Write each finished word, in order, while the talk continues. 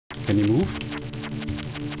Can you move?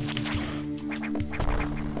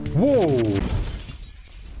 Whoa!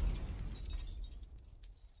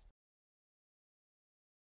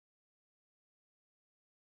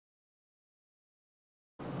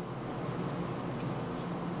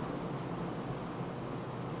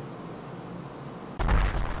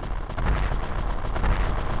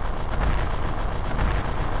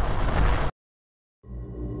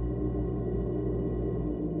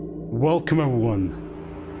 Welcome everyone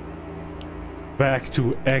back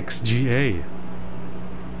to XGA.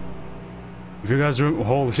 If you guys remember,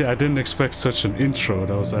 holy shit, I didn't expect such an intro.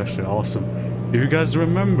 That was actually awesome. If you guys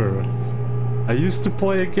remember, I used to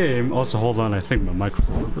play a game. Also, hold on, I think my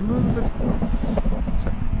microphone a little bit.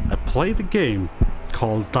 Sorry. I played a game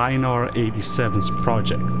called Dinar87's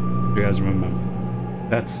Project. If you guys remember,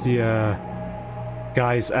 that's the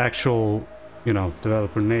guy's actual, you know,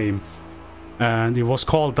 developer name. And it was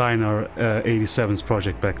called Dinar87's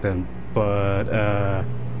Project back then, but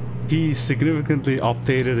he significantly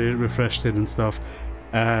updated it, refreshed it and stuff,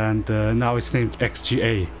 and now it's named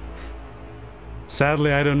XGA.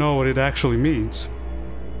 Sadly, I don't know what it actually means.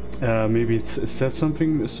 Maybe it said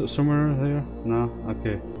something somewhere there? No?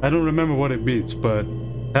 Okay. I don't remember what it means, but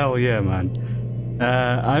hell yeah, man.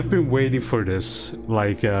 I've been waiting for this.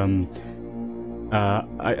 Like, I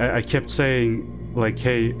kept saying, like,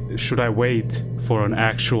 hey, should I wait for an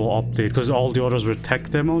actual update? Because all the others were tech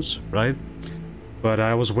demos, right? But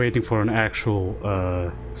I was waiting for an actual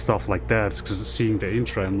stuff like that, because seeing the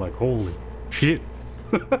intro, I'm like, holy shit.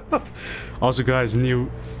 Also, guys,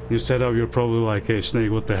 new setup, you're probably like, hey,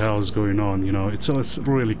 Snake, what the hell is going on? You know, it's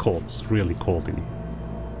really cold. It's really cold in here.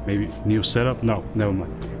 Maybe new setup? No, never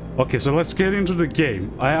mind. Okay, so let's get into the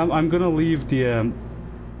game. I'm gonna leave the...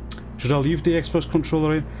 should I leave the Xbox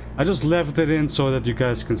controller in? I just left it in so that you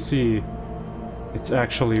guys can see it's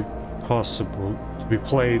actually possible to be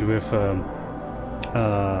played with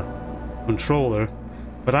controller,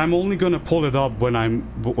 but I'm only gonna pull it up when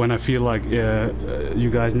I feel like you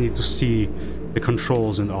guys need to see the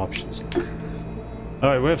controls and options. All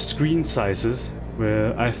right, we have screen sizes.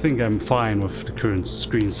 Where I think I'm fine with the current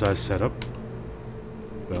screen size setup.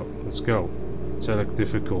 So let's go. Select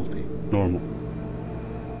difficulty, normal.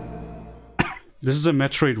 This is a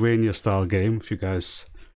Metroidvania style game, if you guys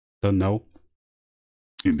don't know.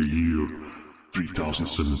 In the year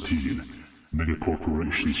 3017,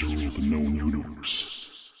 megacorporations rule the known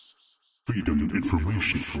universe. Freedom and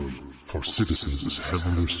information for citizens is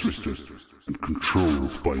heavily restricted and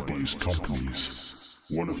controlled by these companies.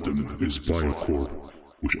 One of them is Biocorp,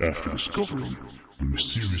 which after discovering a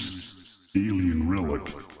mysterious alien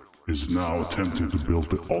relic is now attempting to build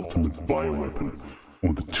the ultimate bioweapon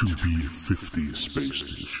on the 2B50 space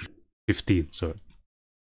station. 15, sorry.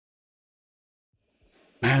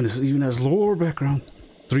 Man, this even has lore background.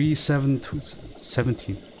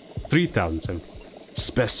 3017.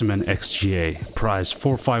 Specimen XGA. Price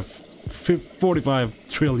 45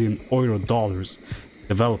 trillion euro dollars.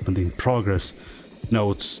 Development in progress.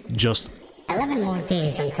 Notes just 11 more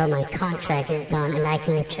days until my contract is done and I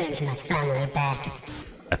can return to my family back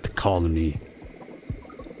at the colony.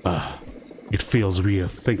 It feels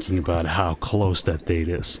weird thinking about how close that date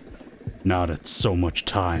is, now that so much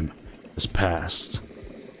time has passed.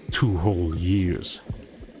 2 whole years. ...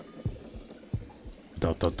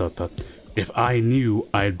 If I knew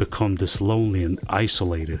I'd become this lonely and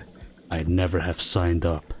isolated, I'd never have signed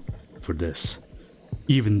up for this.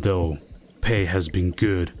 Even though pay has been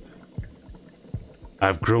good,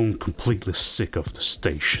 I've grown completely sick of the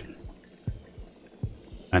station.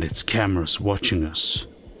 And its cameras watching us.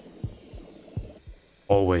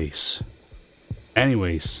 Always.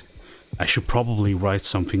 Anyways, I should probably write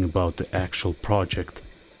something about the actual project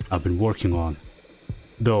I've been working on.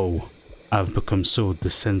 Though I've become so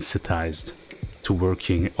desensitized to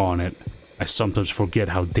working on it, I sometimes forget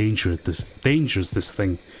how dangerous this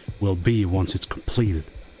thing will be once it's completed.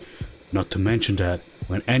 Not to mention that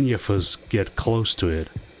when any of us get close to it,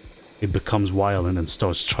 it becomes violent and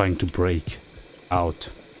starts trying to break out.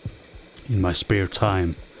 In my spare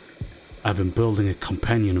time, I've been building a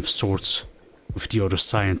companion of sorts with the other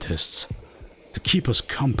scientists to keep us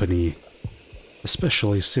company,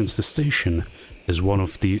 especially since the station is one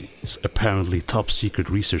of these apparently top secret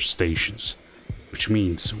research stations, which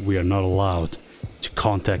means we are not allowed to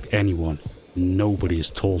contact anyone. Nobody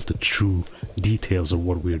is told the true details of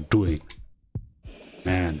what we're doing.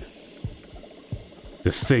 Man,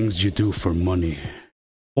 the things you do for money.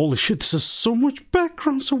 Holy shit, this is so much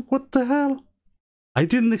background, so what the hell? I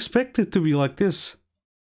didn't expect it to be like this.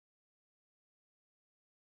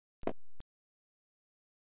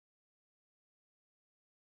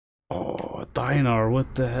 Oh, Dinar,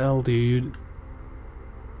 what the hell, dude?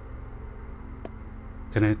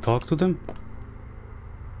 Can I talk to them?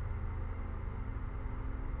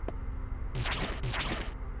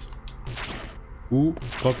 Ooh,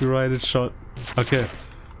 copyrighted shot. Okay.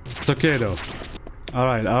 It's okay though.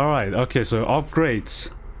 Alright, alright. Okay, so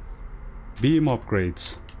upgrades. Beam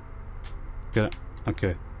upgrades. Okay.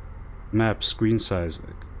 Okay. Map, screen size.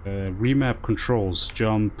 Remap controls,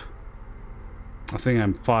 jump. I think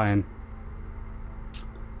I'm fine.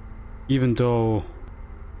 Even though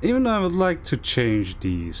I would like to change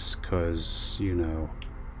these, cause, you know.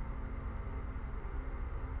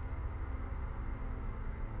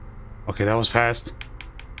 Okay, that was fast.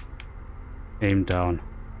 Aim down.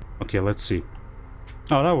 Okay, let's see.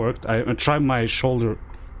 Oh, that worked. I tried my shoulder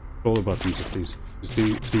buttons if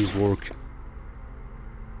these work.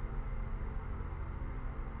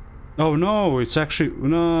 Oh no, it's actually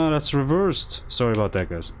no, that's reversed. Sorry about that,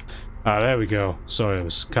 guys. Ah, there we go. Sorry, I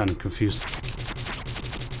was kind of confused.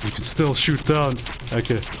 You can still shoot down.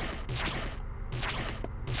 Okay.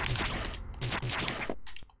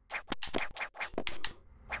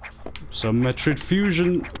 Some Metroid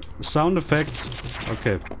Fusion sound effects.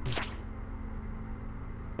 Okay.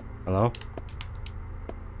 Hello?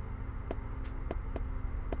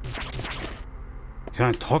 Can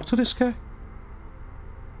I talk to this guy?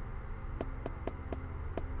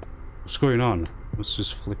 What's going on? What's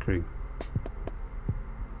this flickering?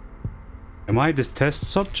 Am I the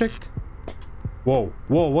test subject? Whoa,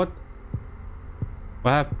 whoa, what?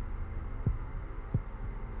 What happened?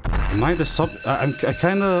 Am I the I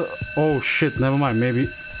kinda... Oh shit, never mind, maybe...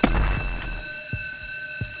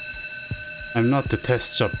 I'm not the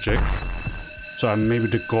test subject. So I'm maybe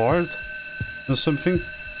the guard? Or something?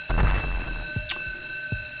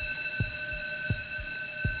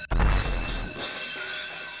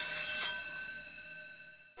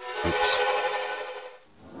 Oops.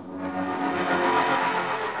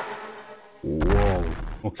 Whoa.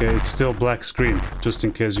 Okay, it's still black screen. Just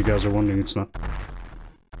in case you guys are wondering, it's not.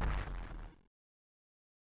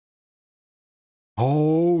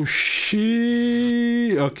 Oh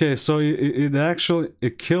shit! Okay, so it actually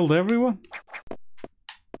killed everyone.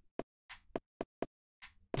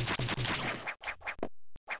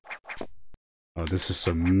 Oh, this is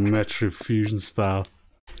some Metroid Fusion style.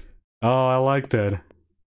 Oh, I like that.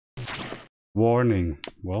 Warning.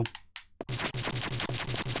 Well.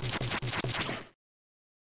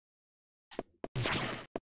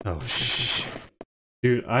 Oh shit,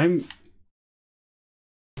 dude!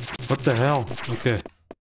 What the hell? Okay.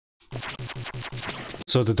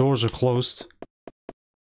 So the doors are closed.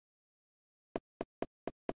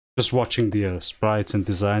 Just watching the sprites and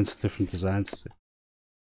designs, different designs.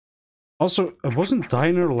 Also, wasn't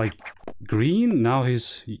Dinar like green? Now I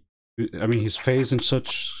mean, his face is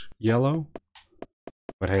such yellow.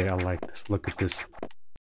 But hey, I like this. Look at this.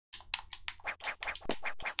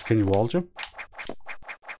 Can you wall jump?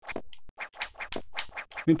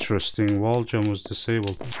 Interesting, wall jump was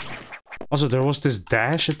disabled. Also, there was this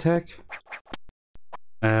dash attack.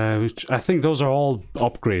 Which I think those are all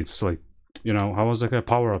upgrades, like, you know, how was that?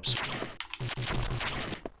 Power-ups.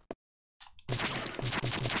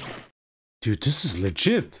 Dude, this is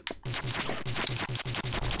legit.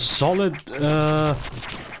 Solid,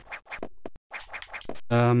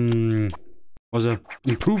 was a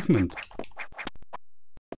improvement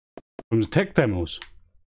from the tech demos.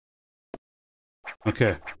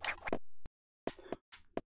 Okay.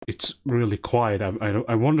 It's really quiet.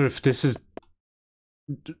 I wonder if this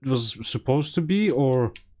was supposed to be,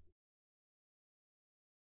 or...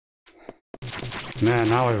 Man,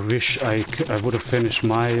 now I wish I would have finished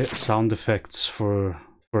my sound effects for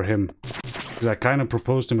him. Because I kind of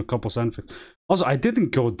proposed him a couple sound effects. Also, I didn't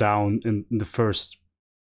go down in the first...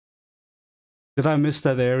 Did I miss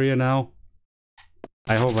that area now?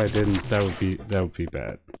 I hope I didn't. That would be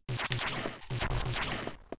bad.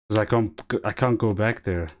 Because I can't go back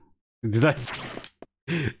there. Did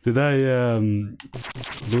I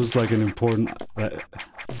lose like an important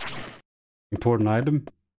item?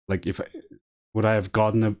 Like would I have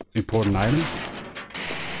gotten an important item?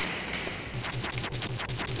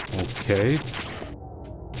 Okay.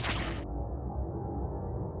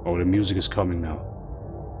 Oh, the music is coming now.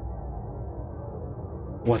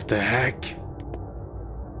 What the heck?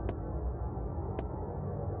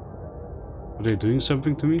 Are they doing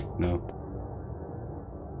something to me? No.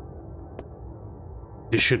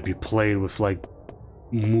 This should be played with like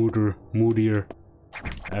moodier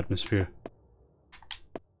atmosphere.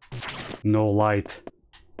 No light.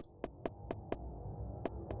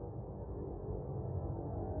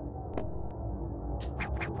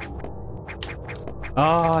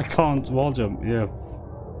 Ah, I can't wall jump, yeah.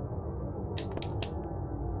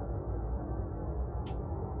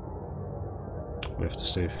 We have to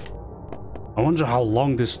save. I wonder how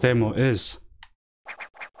long this demo is.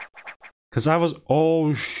 Cause I was...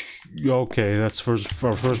 Oh, okay, that's for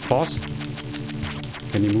first boss.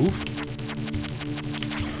 Can you move?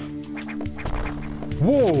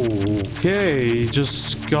 Whoa, okay,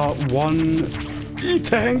 just got one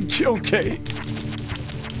E-tank, okay.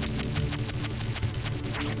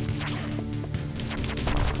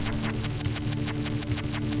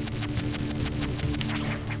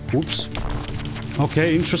 Whoops.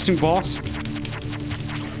 Okay, interesting boss.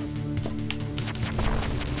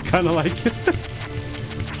 Kinda like it.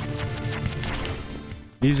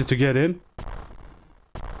 Easy to get in.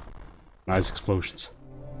 Nice explosions.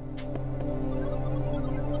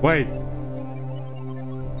 Wait.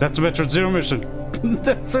 That's a Metroid Zero mission.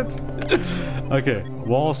 That's it. Okay,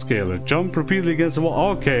 wall scaler. Jump repeatedly against the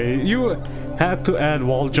wall. Okay, you had to add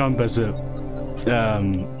wall jump as a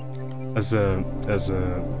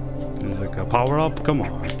like a power up. Come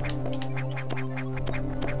on.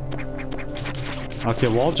 Okay,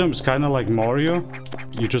 wall jump is kind of like Mario.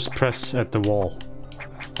 You just press at the wall.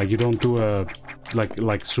 Like you don't do a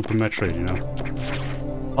like Super Metroid, you know.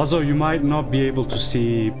 Also, you might not be able to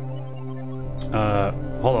see.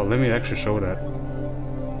 Hold on, let me actually show that.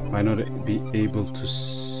 Might not be able to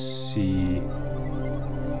see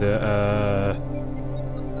the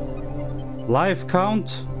life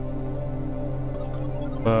count,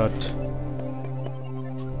 but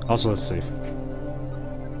also let's save.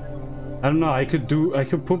 I don't know. I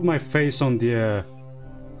could put my face on the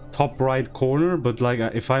top right corner, but like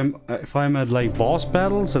if I'm at like boss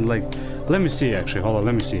battles and like, let me see actually. Hold on,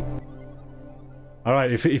 let me see. All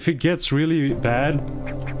right, if it gets really bad,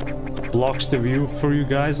 blocks the view for you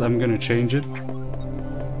guys, I'm gonna change it.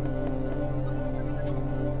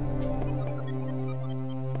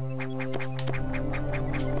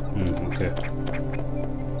 Okay.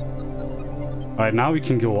 All right, now we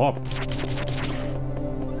can go up.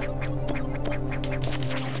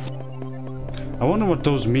 I wonder what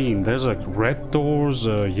those mean. There's like red doors,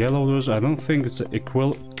 yellow doors. I don't think it's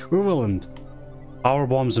equivalent. Power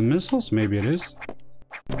bombs and missiles? Maybe it is.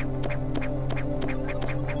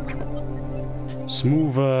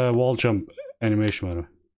 Smooth wall jump animation, by the way.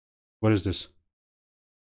 What is this?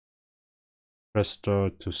 Press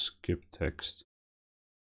start to skip text.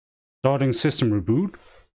 Starting system reboot.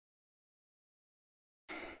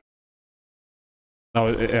 Oh,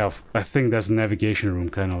 yeah, I think that's navigation room,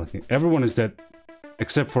 kind of thing. Everyone is dead.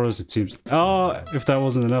 Except for us, it seems. Oh, if that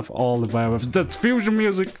wasn't enough, all the bioweapons. That's fusion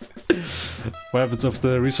music! Weapons of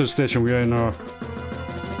the research station we are in are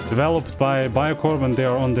developed by Biocorp, and they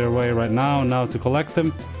are on their way right now to collect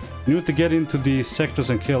them. You need to get into these sectors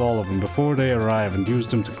and kill all of them before they arrive and use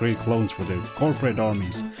them to create clones for their corporate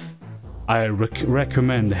armies. I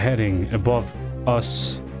recommend heading above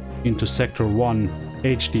us into Sector 1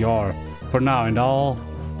 HDR for now, and I'll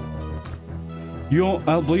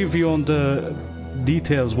leave you on the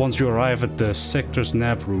details once you arrive at the sector's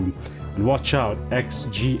nav room. And watch out,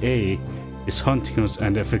 XGA is hunting us,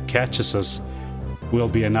 and if it catches us, we'll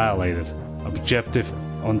be annihilated. Objective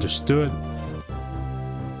understood.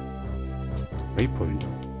 Waypoint.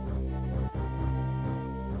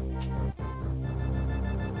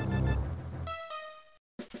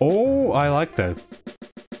 Oh, I like that.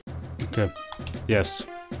 Okay. Yes.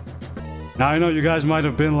 Now I know you guys might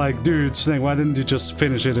have been like, dude, Snake, why didn't you just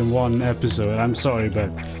finish it in one episode? I'm sorry, but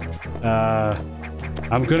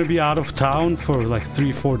I'm gonna be out of town for like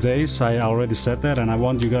 3-4 days. I already said that, and I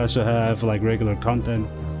want you guys to have like regular content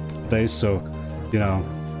days, so you know,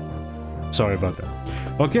 sorry about that.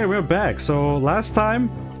 Okay, we're back. So last time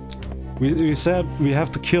we said we have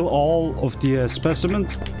to kill all of the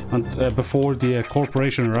specimens before the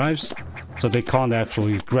corporation arrives, so they can't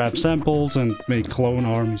actually grab samples and make clone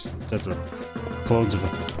armies, etc. Clones of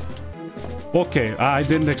it. Okay, I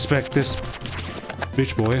didn't expect this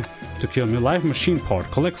bitch boy to kill me. Live machine part.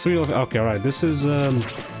 Collect 3 of... Okay, alright. This is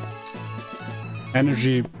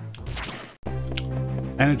energy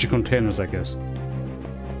containers, I guess.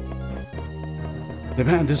 Yeah,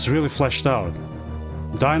 man, this is really fleshed out.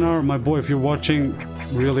 Dinar, my boy, if you're watching,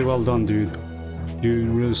 really well done, dude. You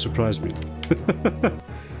really surprised me.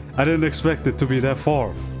 I didn't expect it to be that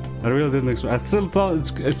far. I really didn't expect. I still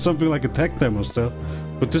thought it's something like a tech demo still,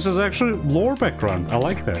 but this is actually lore background. I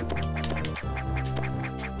like that.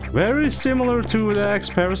 Very similar to the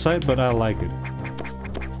X-Parasite, but I like it.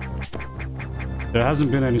 There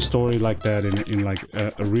hasn't been any story like that in like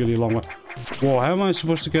a really long while. Whoa, how am I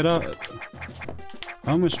supposed to get up?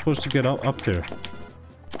 How am I supposed to get up there?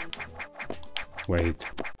 Wait.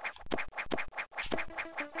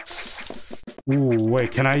 Ooh,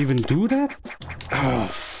 wait, can I even do that? Oh,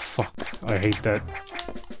 fuck. I hate that.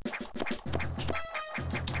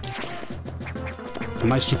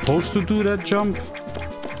 Am I supposed to do that jump?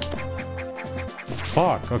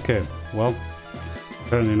 Fuck, okay. Well,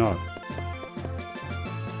 apparently not.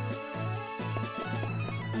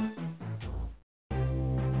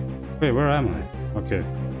 Wait, where am I? Okay.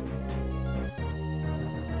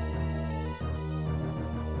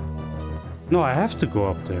 No, I have to go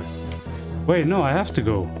up there. Wait, no, I have to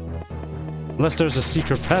go. Unless there's a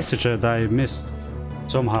secret passage that I missed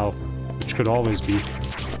somehow, which could always be.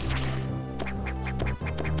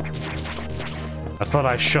 I thought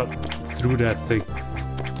I shot through that thing.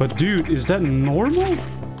 But dude, is that normal?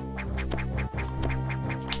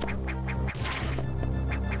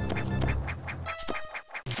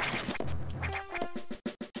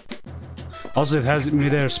 Also, it has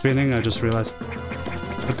midair spinning, I just realized.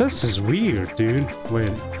 But this is weird, dude.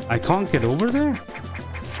 Wait, I can't get over there?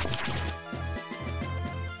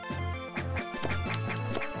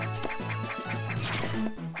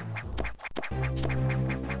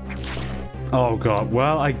 Oh god,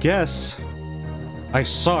 well, I guess I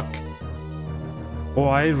suck. Oh,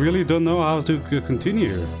 I really don't know how to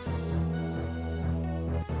continue.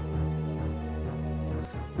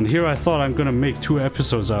 And here I thought I'm gonna make 2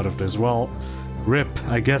 episodes out of this. Well, rip.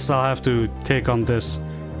 I guess I'll have to take on this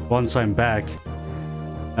once I'm back.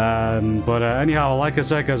 But anyhow, like I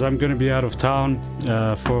said, guys, I'm gonna be out of town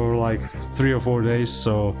for like 3 or 4 days,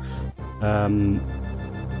 so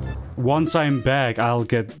once I'm back, I'll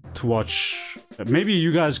get to watch. Maybe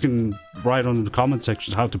you guys can write on the comment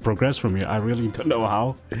section how to progress from here. I really don't know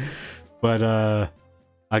how, but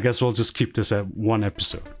I guess we'll just keep this at 1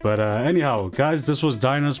 episode. But anyhow, guys, this was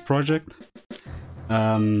Dinar's project.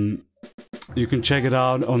 You can check it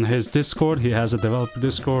out on his Discord. He has a developer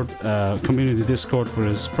Discord, community Discord for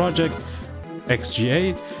his project,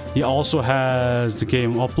 XGA. He also has the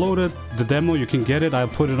game uploaded, the demo. You can get it. I'll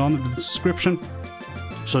put it on the description,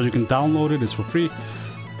 so you can download it. It's for free.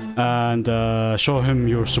 And show him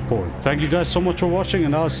your support. Thank you guys so much for watching,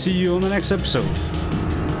 and I'll see you on the next episode.